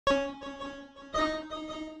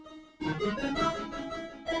Oh,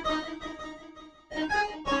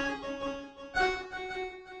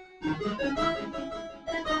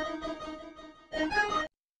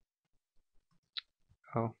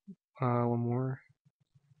 one more.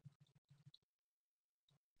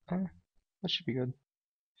 That should be good.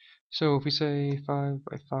 So if we say 5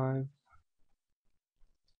 by 5,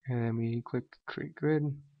 and then we click create grid,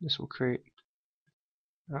 this will create,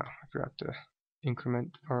 I forgot to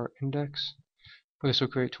increment our index, but this will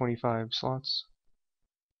create 25 slots.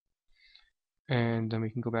 And then we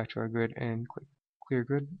can go back to our grid and click clear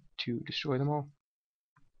grid to destroy them all.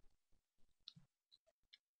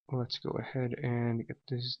 Let's go ahead and get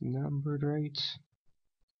this numbered right.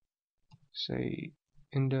 Say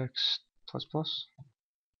index plus plus.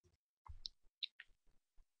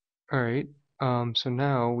 Alright, so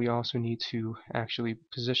now we also need to actually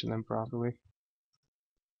position them properly.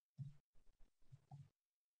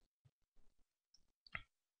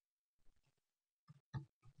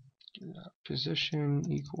 Position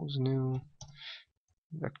equals new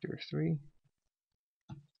vector 3.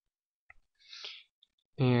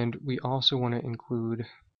 And we also want to include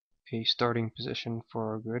a starting position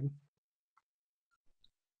for our grid.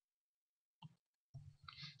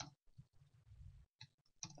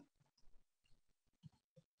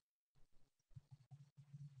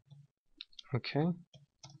 Okay.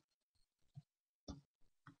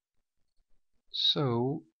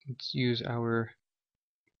 So let's use our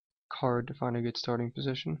card to find a good starting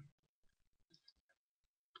position.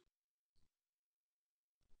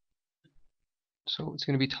 So it's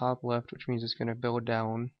going to be top left, which means it's going to build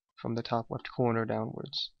down from the top left corner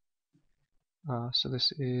downwards. So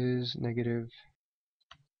this is -8,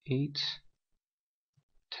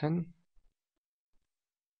 10.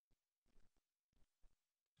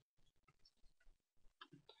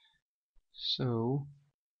 So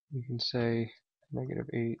we can say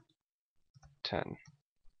 -8, 10.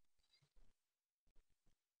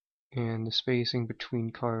 And the spacing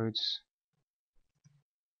between cards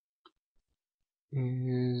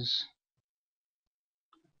is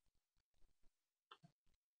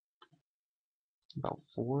about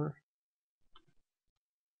 4.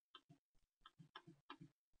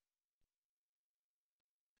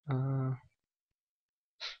 Uh,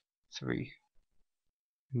 3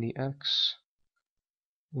 in the X,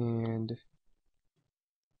 and let's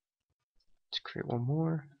create one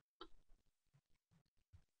more.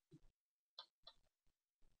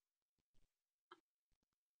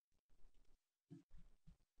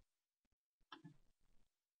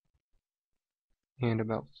 And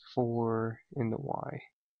about 4 in the Y.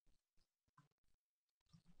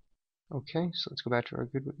 Okay, so let's go back to our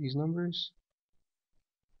grid with these numbers.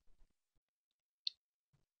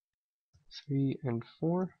 3 and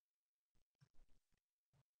 4.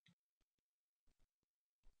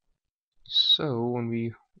 So when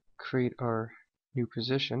we create our new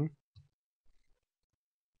position,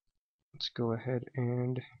 let's go ahead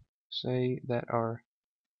and say that our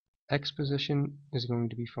X position is going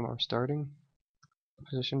to be from our starting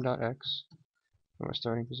position.x, from our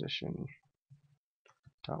starting position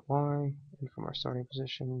 .y, and from our starting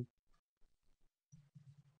position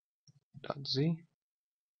 .z.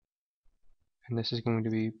 And this is going to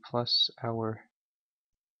be plus our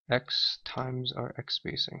X times our X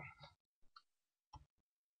spacing.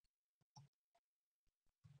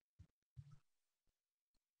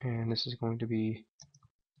 And this is going to be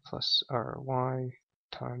plus our Y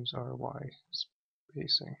times our Y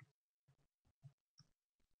spacing.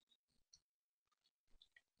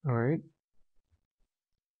 Alright.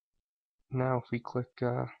 Now if we click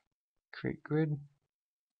create grid,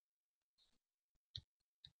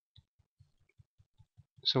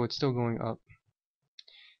 so it's still going up,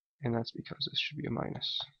 and that's because this should be a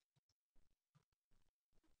minus.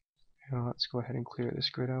 Now let's go ahead and clear this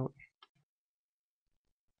grid out.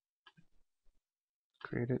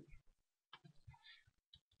 Create it.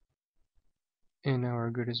 And now our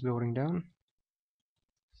grid is building down.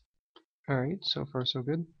 Alright, so far so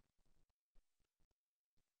good.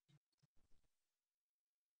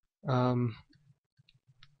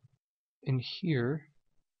 In here,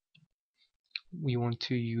 we want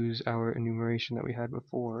to use our enumeration that we had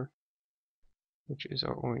before, which is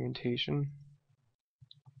our orientation.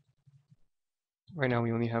 Right now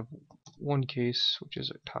we only have one case, which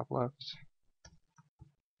is at top left.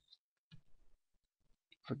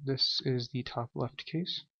 But this is the top left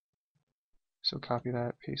case. So copy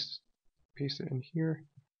that, paste it in here.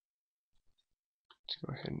 Let's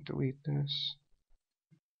go ahead and delete this.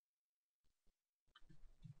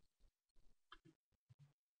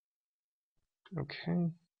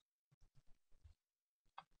 Okay.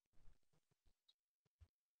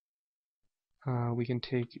 We can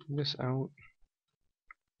take this out,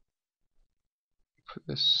 put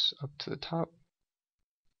this up to the top.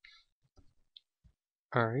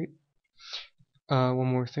 Alright. One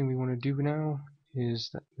more thing we want to do now is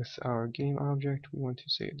that with our game object, we want to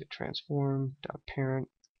say that transform.parent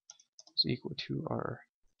is equal to our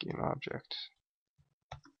game object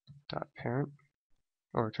dot parent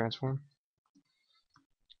or transform.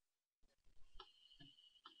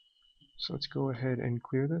 So let's go ahead and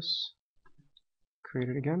clear this, create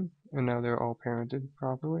it again, and now they're all parented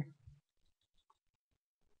properly.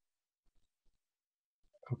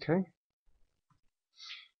 Okay.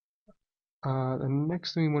 The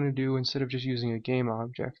next thing we want to do, instead of just using a game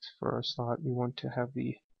object for our slot, we want to have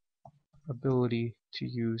the ability to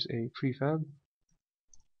use a prefab.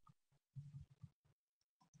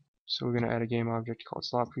 So we're going to add a game object called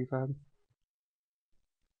slot prefab.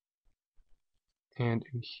 And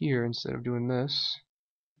in here, instead of doing this,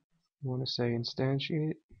 we want to say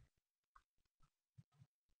instantiate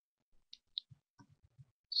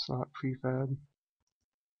slot prefab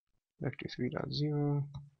vector3.0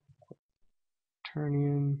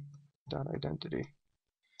 quaternion.identity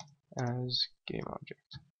as game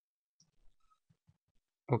object.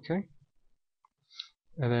 Okay.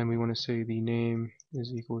 And then we want to say the name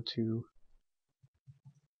is equal to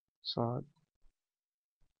slot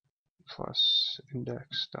plus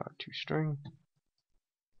index.toString.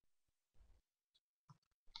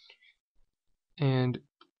 And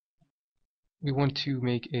we want to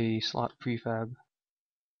make a slot prefab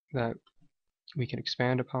that we can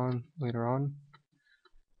expand upon later on.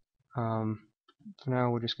 For now,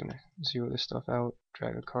 we're just going to zero this stuff out,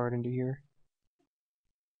 drag a card into here,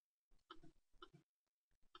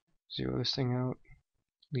 zero this thing out,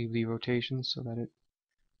 leave the rotation so that it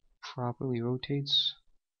properly rotates.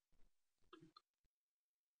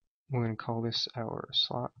 We're going to call this our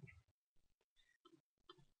slot.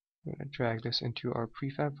 We're going to drag this into our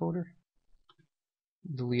prefab folder,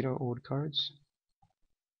 delete our old cards.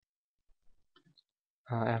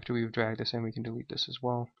 After we've dragged this in, we can delete this as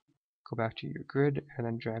well. Go back to your grid and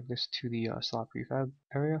then drag this to the slot prefab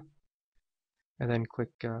area, and then click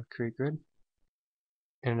create grid.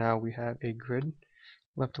 And now we have a grid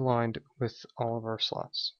left aligned with all of our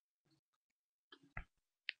slots.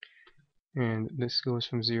 And this goes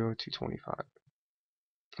from 0 to 25,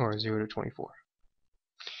 or 0 to 24.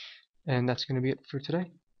 And that's going to be it for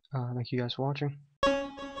today. Thank you guys for watching.